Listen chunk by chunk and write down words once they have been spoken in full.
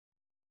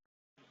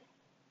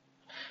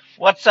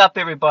What's up,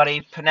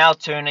 everybody? Panel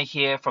Turner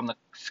here from the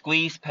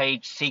Squeeze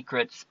Page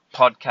Secrets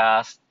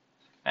podcast.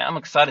 I'm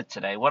excited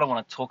today. What I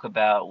want to talk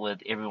about with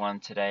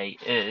everyone today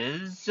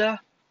is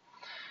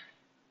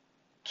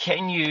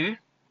can you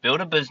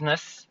build a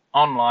business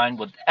online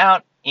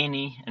without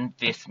any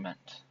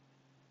investment?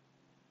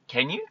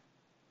 Can you?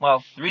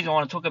 Well, the reason I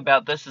want to talk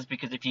about this is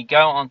because if you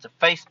go onto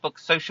Facebook,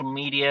 social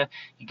media,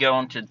 you go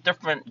onto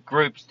different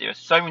groups, there are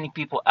so many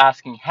people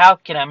asking, how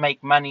can I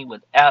make money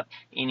without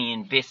any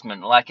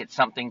investment? Like it's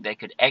something that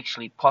could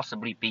actually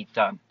possibly be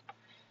done.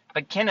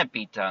 But can it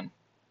be done?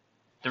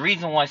 The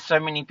reason why so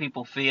many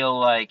people feel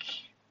like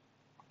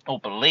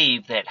or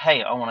believe that,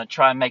 hey, I want to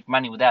try and make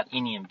money without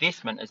any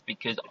investment is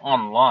because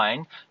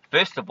online,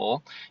 first of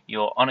all,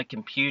 you're on a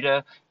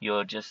computer,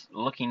 you're just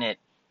looking at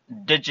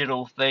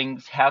digital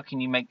things. How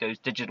can you make those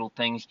digital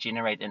things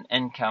generate an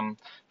income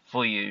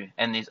for you?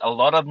 And there's a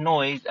lot of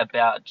noise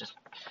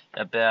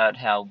about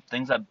how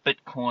things like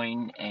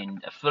Bitcoin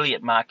and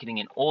affiliate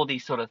marketing and all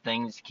these sort of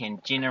things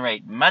can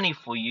generate money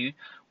for you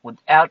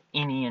without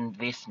any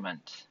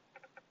investment.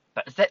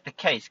 But is that the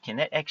case? Can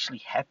that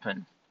actually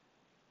happen?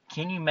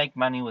 Can you make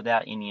money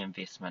without any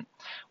investment?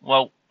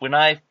 Well, when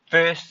I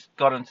first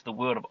got into the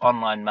world of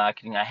online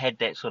marketing, I had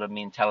that sort of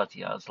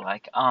mentality. I was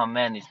like, oh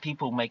man, there's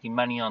people making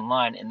money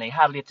online and they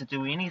hardly have to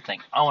do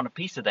anything. I want a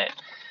piece of that.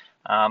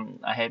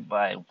 I had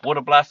my water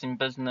blasting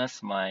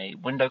business, my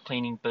window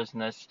cleaning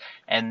business,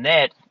 and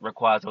that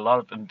requires a lot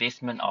of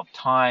investment of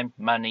time,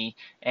 money,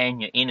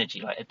 and your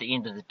energy. Like at the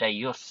end of the day,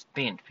 you're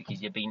spent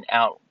because you've been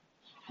out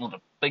with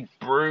a big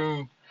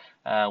broom,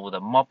 with a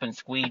mop and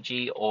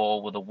squeegee,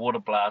 or with a water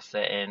blaster,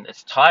 and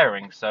it's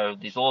tiring. So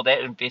there's all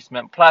that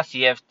investment. Plus,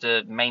 you have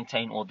to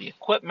maintain all the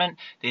equipment.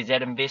 There's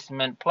that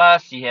investment.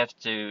 Plus, you have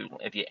to,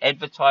 if you're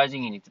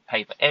advertising, you need to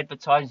pay for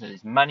advertising. So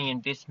there's money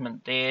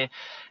investment there,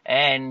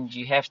 and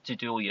you have to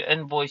do all your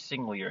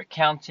invoicing, or your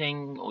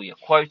accounting, or your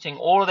quoting,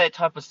 all of that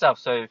type of stuff.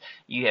 So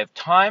you have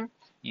time.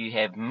 You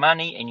have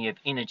money and you have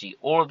energy.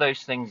 All of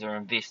those things are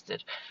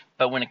invested.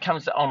 But when it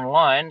comes to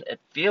online, it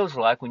feels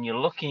like when you're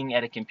looking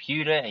at a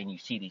computer and you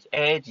see these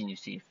ads and you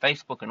see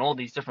Facebook and all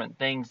these different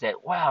things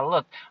that, wow,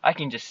 look, I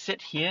can just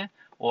sit here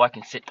or I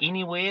can sit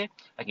anywhere.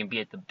 I can be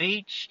at the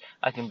beach.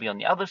 I can be on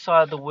the other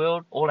side of the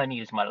world. All I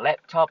need is my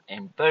laptop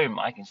and boom,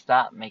 I can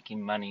start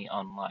making money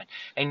online.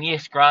 And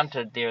yes,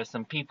 granted, there are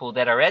some people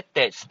that are at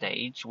that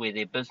stage where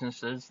their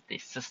businesses, their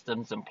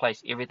systems in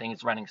place, everything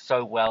is running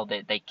so well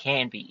that they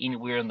can be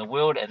anywhere in the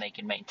world and they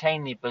can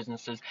maintain their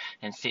businesses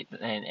and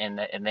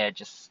they're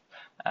just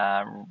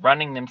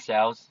running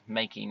themselves,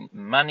 making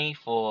money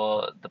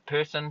for the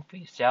person, for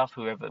yourself,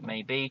 whoever it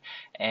may be,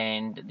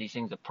 and these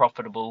things are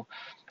profitable.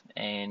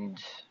 And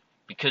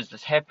because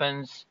this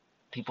happens,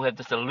 people have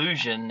this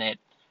illusion that,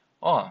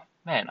 oh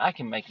man, I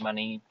can make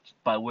money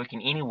by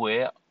working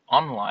anywhere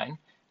online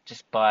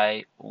just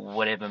by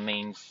whatever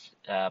means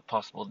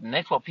possible. And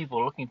that's what people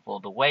are looking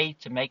for, the way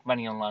to make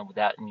money online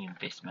without any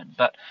investment.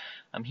 But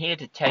I'm here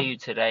to tell you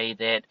today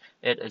that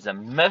it is a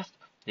myth.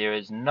 There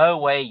is no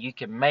way you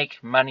can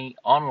make money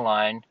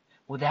online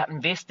without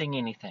investing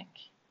anything.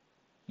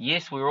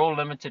 Yes, we're all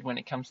limited when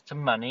it comes to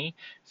money,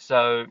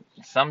 so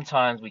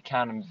sometimes we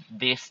can't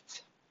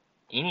invest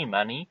any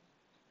money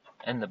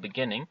in the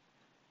beginning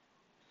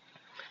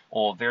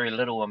or very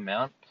little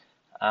amount.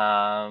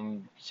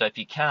 So if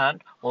you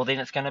can't, well then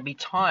it's going to be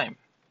time.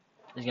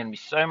 There's going to be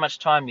so much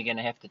time you're going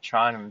to have to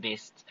try and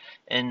invest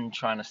in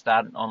trying to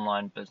start an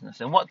online business.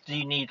 And what do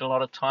you need a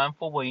lot of time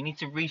for? Well, you need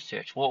to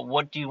research.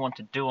 What do you want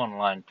to do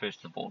online,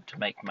 first of all, to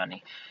make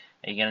money?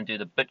 Are you going to do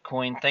the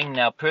Bitcoin thing?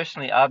 Now,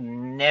 personally, I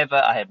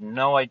have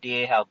no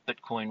idea how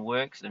Bitcoin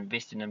works,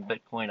 investing in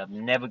Bitcoin. I've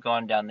never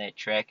gone down that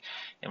track.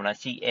 And when I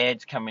see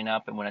ads coming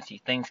up and when I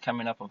see things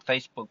coming up on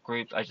Facebook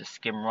groups, I just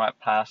skim right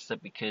past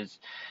it because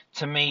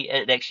to me,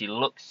 it actually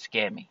looks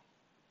scammy.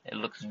 It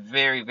looks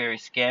very, very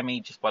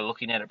scammy just by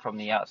looking at it from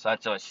the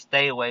outside, so I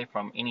stay away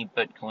from any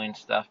Bitcoin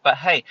stuff. But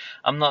hey,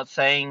 I'm not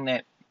saying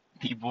that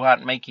people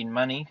aren't making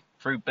money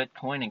through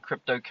Bitcoin and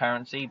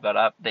cryptocurrency,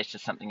 but that's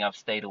just something I've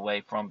stayed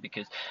away from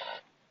because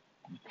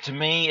to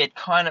me it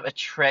kind of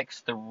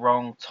attracts the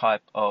wrong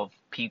type of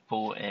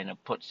people and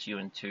it puts you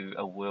into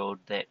a world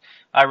that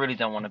I really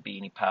don't want to be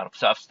any part of.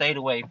 So I've stayed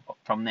away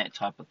from that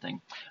type of thing.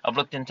 I've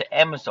looked into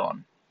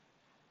Amazon.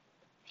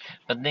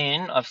 But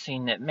then I've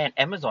seen that, man,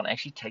 Amazon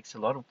actually takes a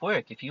lot of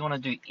work. If you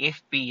want to do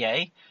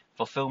FBA,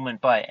 fulfillment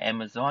by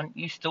Amazon,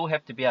 you still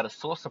have to be able to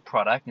source a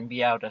product and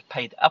be able to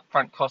pay the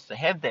upfront cost to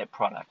have that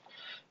product.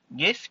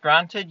 Yes,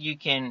 granted, you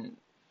can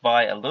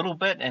buy a little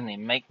bit and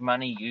then make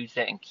money, use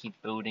that and keep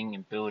building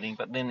and building.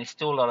 But then there's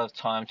still a lot of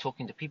time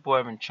talking to people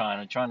over in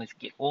China, trying to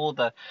get all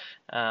the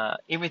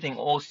everything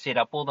all set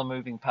up, all the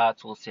moving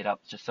parts all set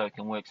up just so it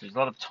can work. So there's a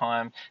lot of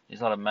time,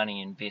 there's a lot of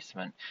money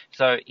investment.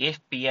 So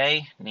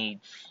FBA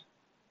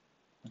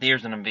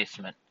there's an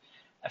investment.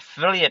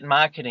 Affiliate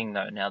marketing,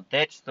 though, now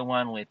that's the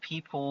one where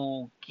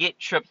people get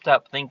tripped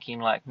up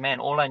thinking like, man,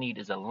 all I need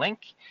is a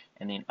link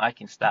and then I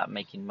can start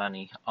making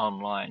money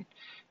online.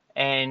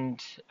 And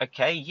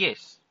okay,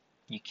 yes,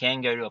 You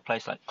can go to a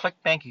place like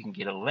ClickBank. You can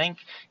get a link.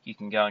 You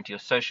can go into your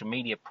social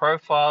media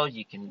profile.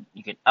 You can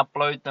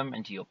upload them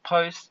into your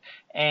posts.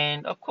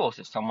 And of course,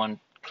 if someone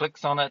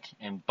clicks on it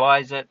and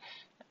buys it,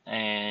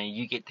 and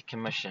you get the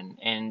commission.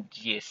 And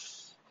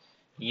yes,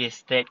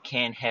 that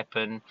can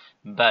happen,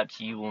 but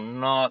you will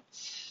not.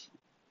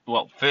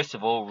 Well, first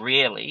of all,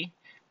 rarely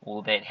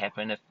will that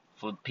happen if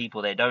for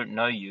people that don't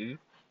know you.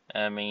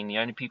 I mean, the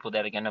only people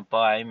that are going to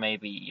buy may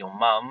be your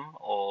mum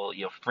or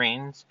your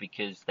friends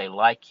because they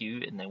like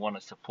you and they want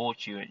to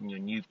support you in your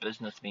new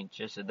business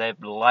venture. So they're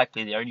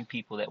likely the only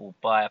people that will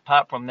buy.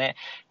 Apart from that,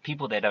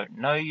 people that don't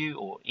know you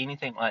or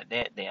anything like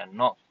that, they are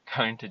not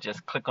going to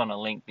just click on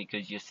a link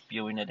because you're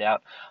spewing it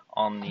out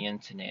on the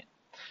internet.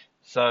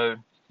 So,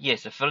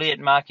 yes, affiliate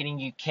marketing,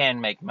 you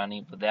can make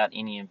money without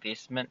any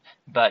investment,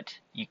 but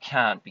you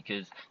can't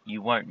because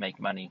you won't make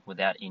money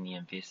without any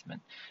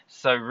investment.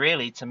 So,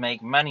 really, to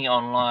make money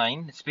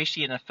online,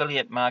 especially in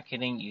affiliate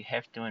marketing, you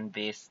have to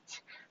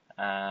invest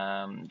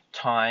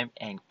time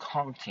and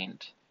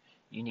content.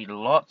 You need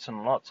lots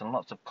and lots and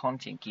lots of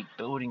content. Keep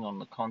building on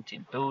the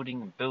content,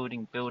 building and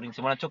building, building.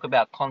 So when I talk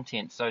about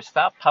content, so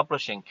start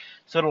publishing,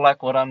 sort of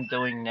like what I'm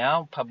doing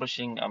now.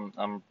 Publishing,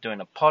 I'm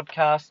doing a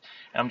podcast,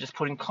 and I'm just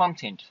putting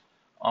content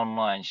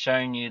online,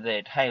 showing you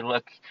that, hey,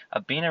 look,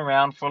 I've been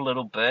around for a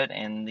little bit,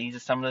 and these are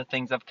some of the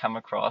things I've come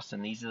across,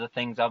 and these are the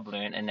things I've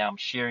learned, and now I'm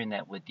sharing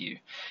that with you.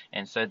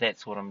 And so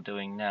that's what I'm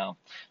doing now.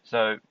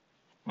 So,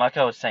 like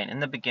I was saying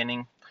in the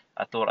beginning,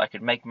 I thought I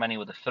could make money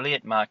with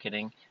affiliate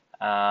marketing.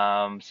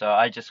 So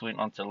I just went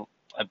on to,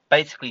 I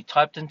basically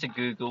typed into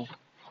Google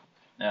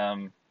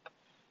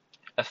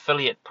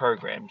affiliate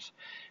programs,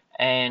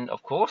 and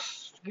of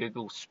course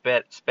Google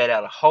spat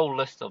out a whole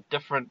list of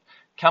different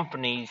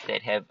companies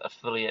that have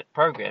affiliate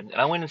programs, and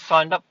I went and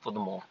signed up for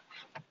them all.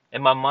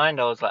 In my mind,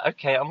 I was like,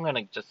 okay, I'm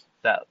gonna just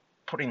start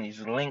putting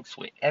these links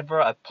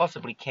wherever I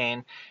possibly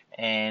can,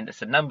 and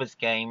it's a numbers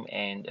game,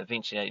 and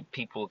eventually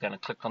people are gonna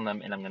click on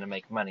them, and I'm gonna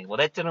make money. Well,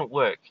 that didn't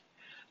work.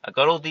 I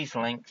got all these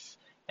links,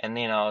 and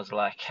then I was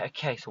like,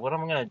 okay, so what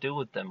am I going to do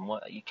with them?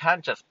 You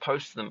can't just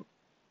post them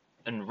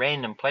in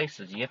random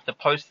places. You have to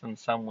post them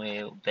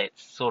somewhere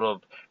that's sort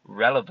of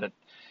relevant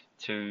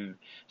to.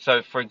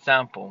 So, for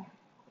example,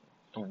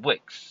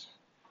 Wix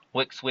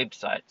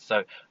website.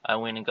 So I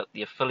went and got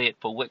the affiliate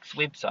for Wix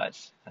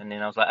websites, and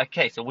then I was like,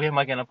 okay, so where am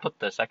I going to put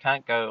this? I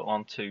can't go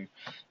onto.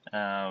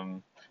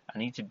 I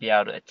need to be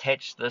able to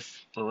attach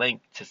this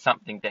link to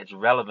something that's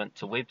relevant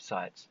to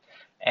websites.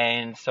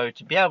 And so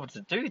to be able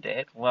to do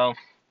that, well,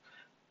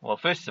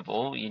 first of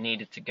all, you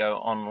needed to go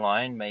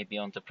online, maybe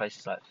onto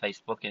places like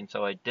Facebook, and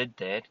so I did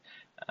that.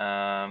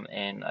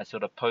 And I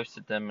sort of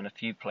posted them in a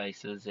few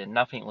places, and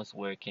nothing was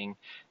working.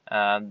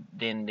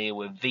 Then there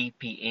were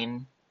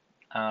VPN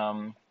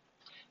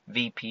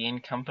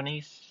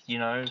companies,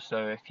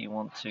 so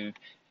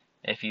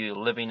if you're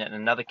living in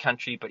another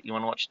country but you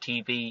want to watch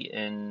TV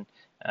in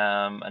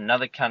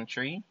another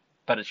country,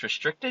 but it's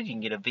restricted, you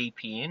can get a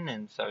VPN,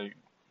 and so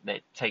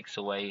that takes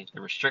away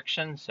the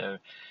restriction. So,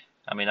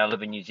 I mean, I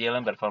live in New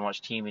Zealand, but if I want to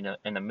watch TV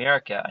in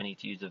America, I need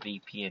to use a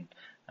VPN.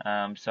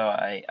 So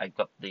I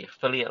got the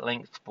affiliate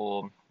links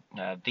for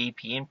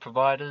VPN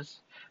providers,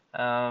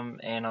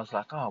 and I was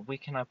like, oh, where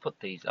can I put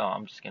these? Oh,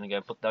 I'm just going to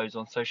go put those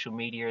on social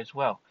media as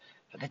well.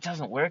 But that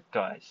doesn't work,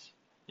 guys.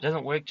 It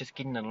doesn't work just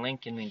getting a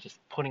link and then just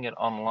putting it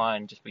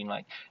online, just being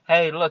like,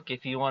 hey, look,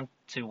 if you want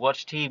to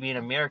watch TV in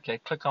America,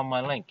 click on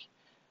my link.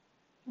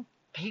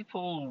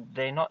 People,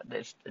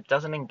 it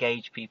doesn't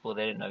engage people.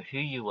 They don't know who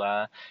you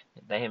are.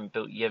 You haven't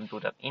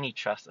built up any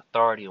trust,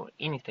 authority, or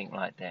anything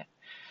like that.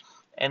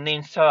 And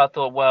then so I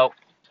thought, well,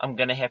 I'm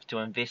going to have to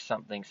invest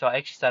something. So I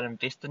actually started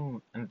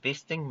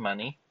investing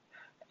money,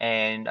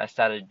 and I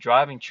started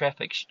driving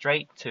traffic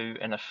straight to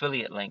an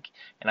affiliate link,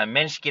 and I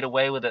managed to get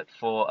away with it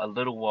for a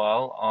little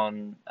while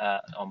on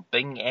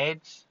Bing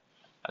ads.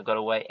 I got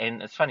away,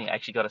 and it's funny, I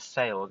actually got a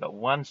sale. I got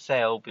one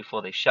sale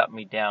before they shut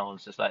me down.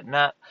 It's just like,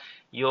 nah,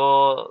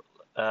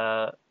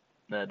 the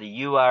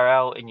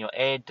URL in your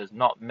ad does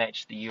not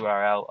match the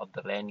URL of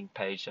the landing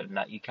page, so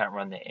no, you can't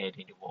run the ad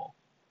anymore.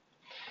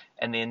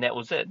 And then that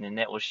was it, and then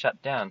that was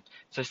shut down.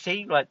 So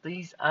see, like,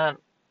 these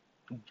aren't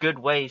good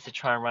ways to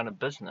try and run a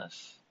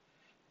business.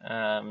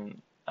 I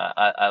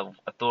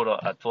thought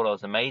I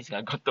was amazing.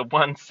 I got the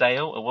one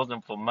sale. It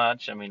wasn't for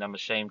much. I mean, I'm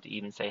ashamed to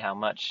even say how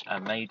much I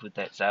made with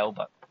that sale.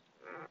 But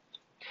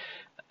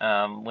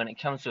when it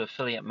comes to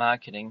affiliate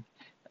marketing,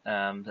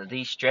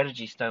 these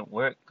strategies don't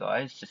work,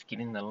 guys. Just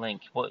getting the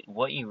link.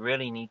 What you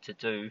really need to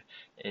do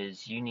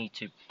is you need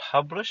to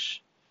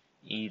publish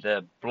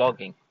either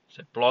blogging.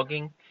 So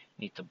blogging.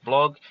 You need to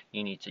blog,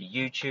 you need to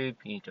YouTube,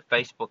 you need to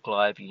Facebook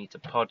Live, you need to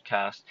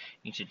podcast,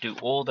 you need to do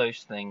all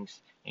those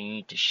things, and you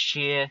need to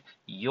share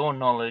your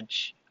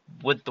knowledge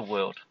with the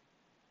world.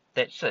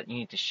 That's it. You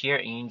need to share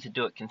it, and you need to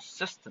do it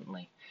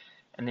consistently.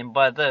 And then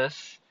by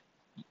this,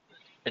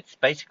 it's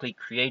basically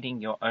creating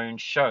your own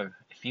show.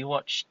 If you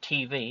watch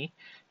TV,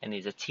 and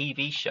there's a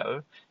TV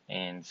show,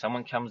 and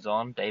someone comes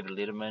on, David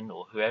Letterman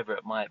or whoever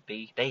it might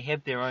be, they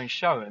have their own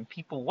show, and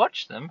people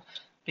watch them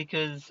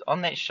because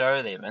on that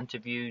show they have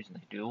interviews and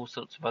they do all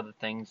sorts of other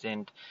things,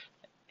 and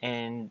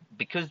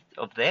because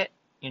of that,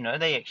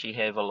 they actually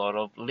have a lot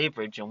of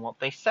leverage in what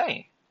they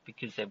say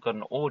because they've got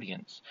an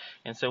audience.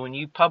 And so when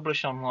you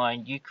publish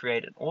online, you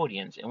create an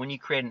audience, and when you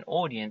create an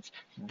audience,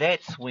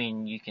 that's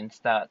when you can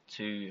start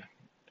to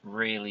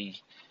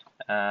really,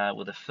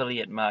 with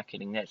affiliate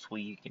marketing, that's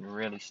where you can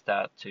really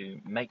start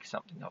to make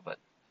something of it.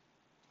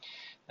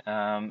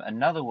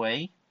 Another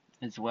way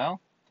as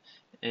well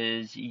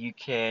is you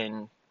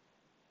can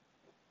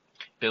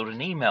build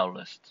an email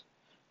list.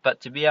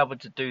 But to be able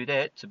to do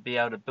that, to be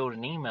able to build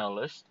an email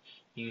list,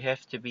 you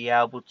have to be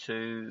able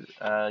to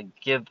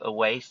give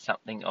away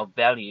something of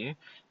value,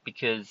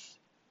 because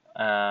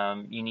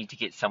you need to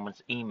get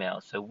someone's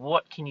email. So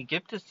what can you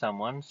give to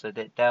someone so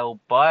that they'll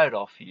buy it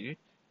off you,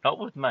 not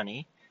with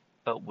money,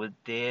 but with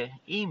their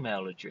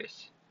email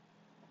address?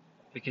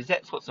 Because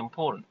that's what's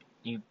important.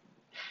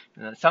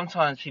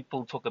 Sometimes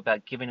people talk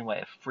about giving away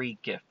a free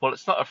gift. Well,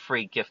 it's not a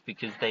free gift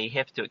because they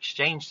have to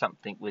exchange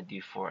something with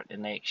you for it,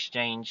 and they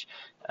exchange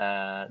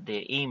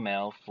their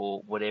email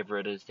for whatever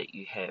it is that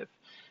you have.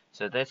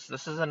 So this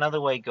is another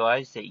way,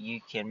 guys, that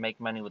you can make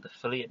money with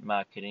affiliate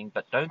marketing.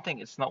 But don't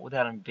think it's not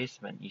without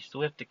investment. You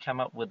still have to come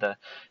up with a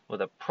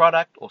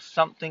product or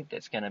something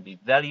that's going to be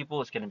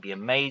valuable, it's going to be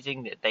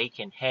amazing, that they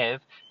can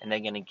have, and they're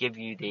going to give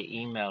you their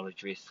email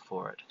address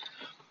for it.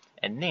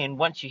 And then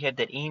once you have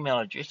that email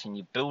address and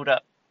you build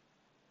up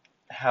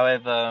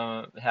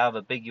however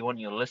big you want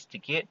your list to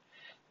get,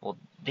 well,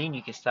 then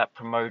you can start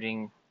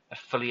promoting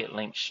affiliate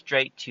links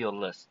straight to your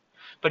list.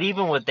 But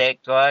even with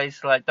that,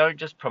 guys, don't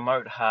just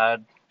promote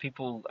hard.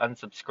 People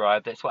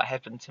unsubscribe. That's what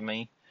happened to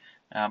me.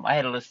 I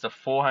had a list of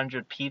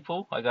 400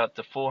 people. I got up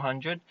to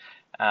 400.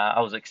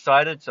 I was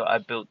excited, so I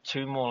built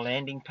 2 more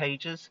landing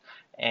pages,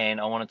 and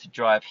I wanted to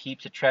drive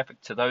heaps of traffic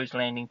to those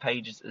landing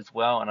pages as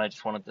well, and I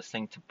just wanted this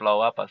thing to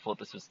blow up. I thought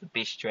this was the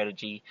best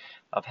strategy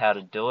of how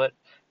to do it,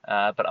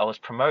 but I was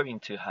promoting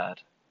too hard,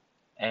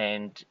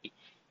 and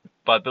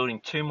by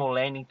building 2 more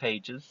landing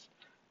pages,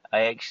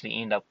 I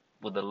actually ended up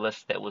with a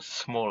list that was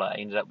smaller. I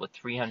ended up with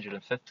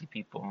 350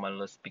 people on my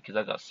list because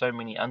I got so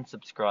many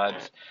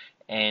unsubscribes,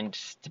 and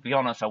to be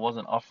honest, I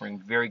wasn't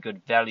offering very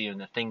good value in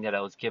the thing that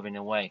I was giving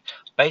away.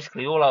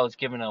 Basically, all I was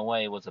giving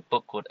away was a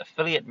book called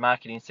Affiliate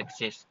Marketing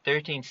Success,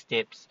 13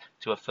 Steps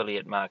to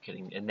Affiliate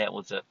Marketing, and that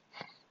was it.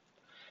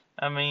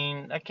 I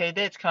mean, okay,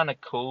 that's kind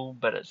of cool,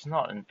 but it's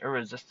not an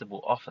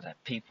irresistible offer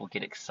that people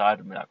get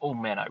excited about. Like, oh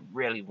man, I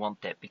really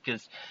want that,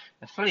 because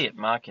affiliate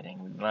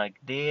marketing,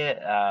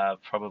 there are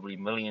probably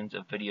millions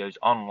of videos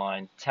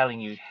online telling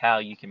you how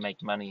you can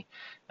make money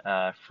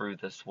through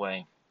this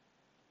way.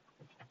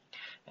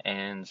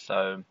 And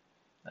so,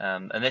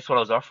 and that's what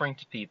I was offering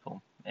to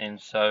people. And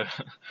so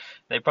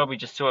they probably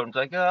just saw it and was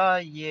like, oh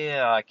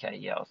yeah, okay,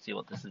 yeah, I'll see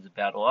what this is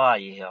about. Or, oh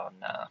yeah, oh,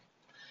 nah.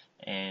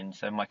 And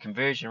so my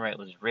conversion rate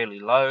was really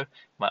low.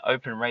 My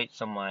open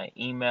rates on my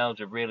emails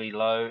are really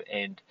low,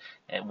 and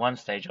at one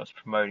stage I was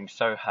promoting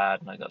so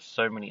hard and I got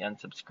so many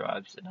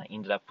unsubscribes, and I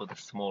ended up with a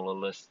smaller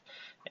list.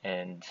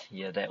 And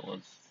yeah, that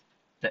was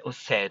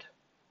sad.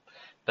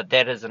 But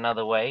that is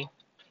another way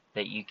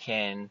that you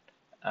can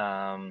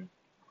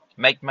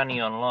make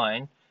money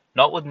online,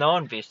 not with no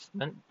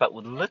investment, but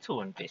with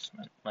little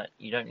investment.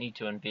 You don't need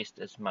to invest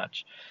as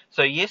much.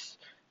 So yes,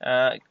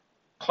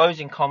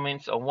 closing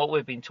comments on what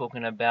we've been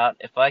talking about.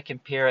 If I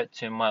compare it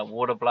to my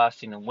water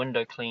blasting and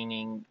window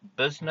cleaning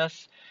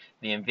business,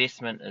 the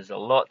investment is a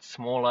lot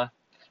smaller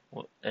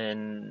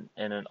in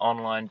an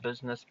online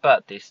business,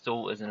 but there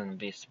still is an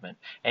investment.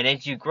 And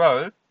as you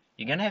grow,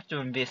 you're going to have to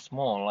invest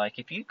more. Like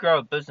if you grow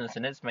a business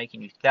and it's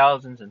making you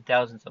thousands and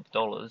thousands of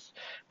dollars,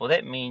 well,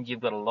 that means you've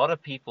got a lot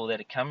of people that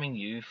are coming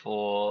you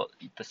for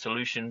the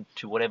solution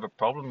to whatever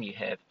problem you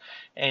have.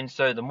 And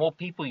so the more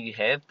people you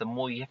have, the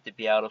more you have to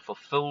be able to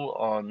fulfill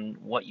on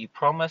what you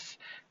promise.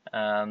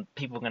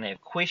 People are going to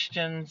have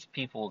questions.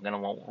 People are going to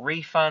want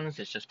refunds.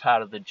 It's just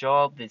part of the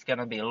job. There's going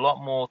to be a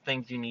lot more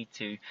things you need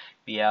to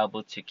be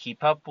able to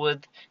keep up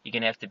with. You're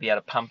going to have to be able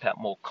to pump out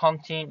more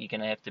content. You're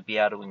going to have to be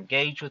able to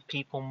engage with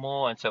people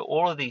more. And so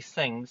all of these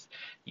things,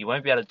 you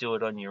won't be able to do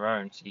it on your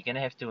own. So you're going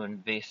to have to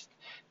invest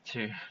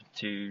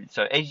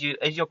so as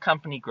your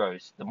company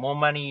grows, the more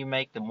money you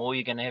make, the more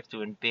you're going to have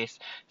to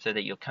invest so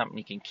that your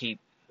company can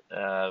keep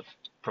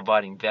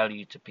providing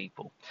value to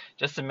people.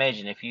 Just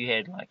imagine if you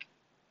had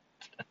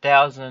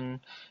 1,000,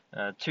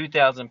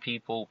 2,000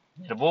 people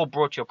that have all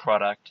bought your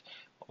product,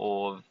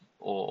 or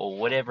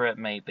whatever it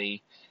may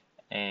be,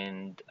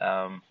 and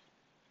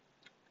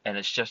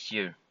it's just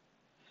you.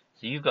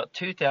 So you've got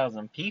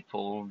 2,000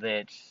 people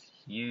that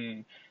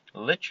you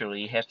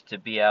literally have to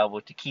be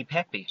able to keep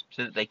happy,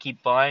 so that they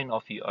keep buying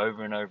off you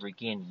over and over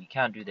again. You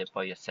can't do that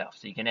by yourself,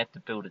 so you're going to have to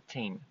build a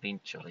team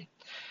eventually.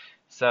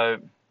 So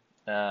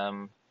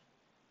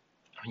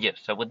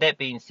so with that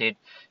being said,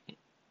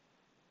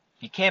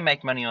 you can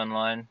make money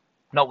online,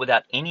 not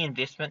without any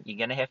investment. You're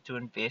going to have to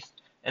invest.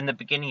 In the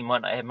beginning, you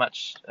might not have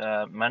much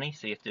money,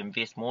 so you have to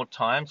invest more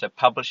time. So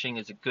publishing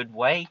is a good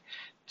way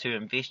to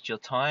invest your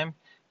time.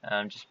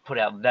 Just put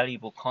out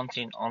valuable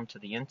content onto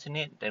the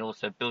internet that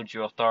also builds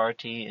your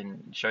authority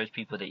and shows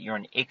people that you're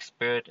an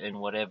expert in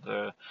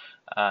whatever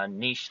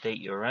niche that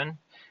you're in.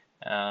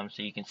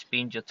 So you can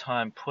spend your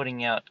time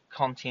putting out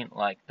content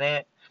like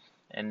that,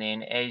 and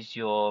then as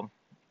your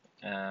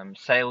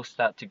sales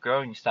start to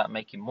grow and you start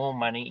making more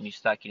money and you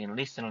start getting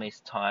less and less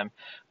time,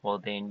 well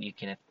then you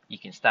can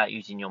start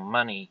using your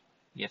money.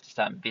 You have to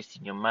start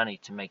investing your money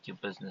to make your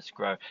business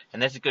grow,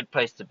 and that's a good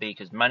place to be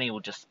because money will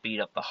just speed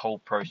up the whole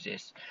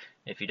process.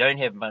 If you don't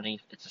have money,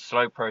 it's a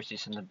slow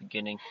process in the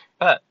beginning,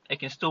 but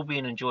it can still be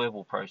an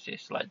enjoyable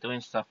process. Like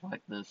doing stuff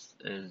like this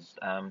is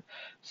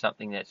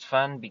something that's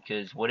fun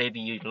because whatever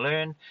you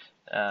learn,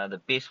 the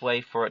best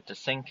way for it to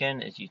sink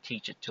in is you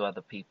teach it to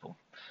other people.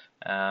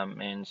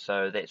 And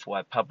so that's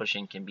why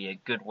publishing can be a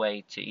good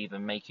way to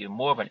even make you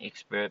more of an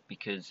expert,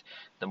 because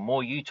the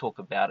more you talk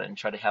about it and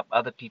try to help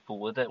other people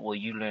with it, well,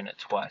 you learn it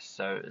twice.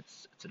 So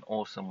it's an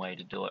awesome way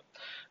to do it.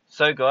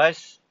 So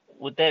guys,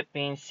 with that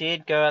being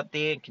said, go out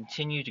there and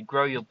continue to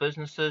grow your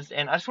businesses.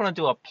 And I just want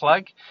to do a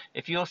plug.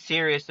 If you're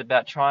serious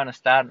about trying to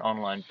start an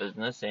online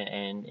business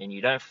and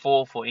you don't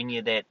fall for any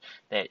of that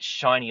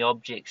shiny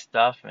object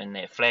stuff and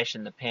that flash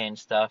in the pan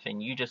stuff,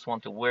 and you just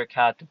want to work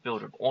hard to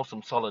build an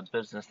awesome solid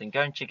business, then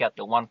go and check out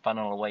the One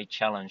Funnel Away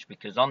challenge,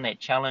 because on that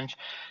challenge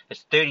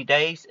it's 30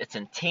 days, it's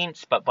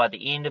intense, but by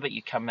the end of it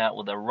you come out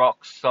with a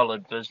rock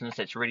solid business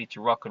that's ready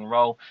to rock and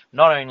roll.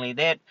 Not only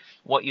that,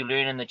 what you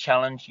learn in the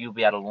challenge, you'll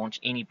be able to launch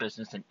any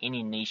business in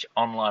any niche,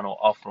 online or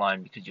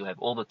offline, because you'll have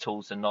all the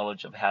tools and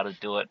knowledge of how to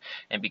do it.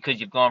 And because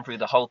you've gone through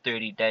the whole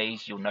 30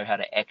 days, you'll know how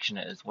to action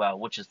it as well,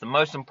 which is the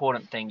most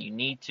important thing. You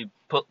need to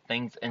put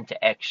things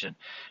into action.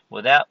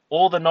 Without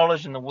all the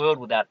knowledge in the world,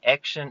 without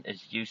action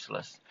is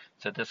useless.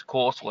 So this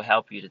course will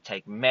help you to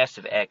take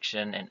massive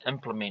action and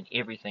implement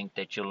everything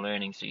that you're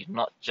learning. So you're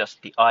not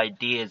just the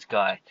ideas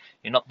guy.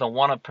 You're not the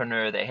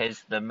wantrepreneur that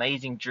has the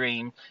amazing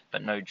dream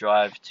but no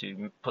drive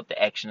to put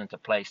the action into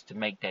place to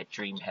make that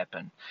dream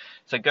happen.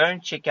 So go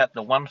and check out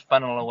the One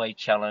Funnel Away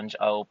challenge.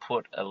 I will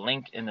put a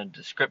link in the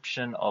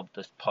description of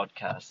this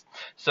podcast.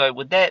 So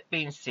with that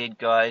being said,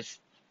 guys,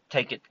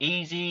 take it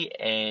easy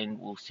and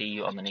we'll see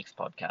you on the next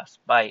podcast.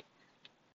 Bye.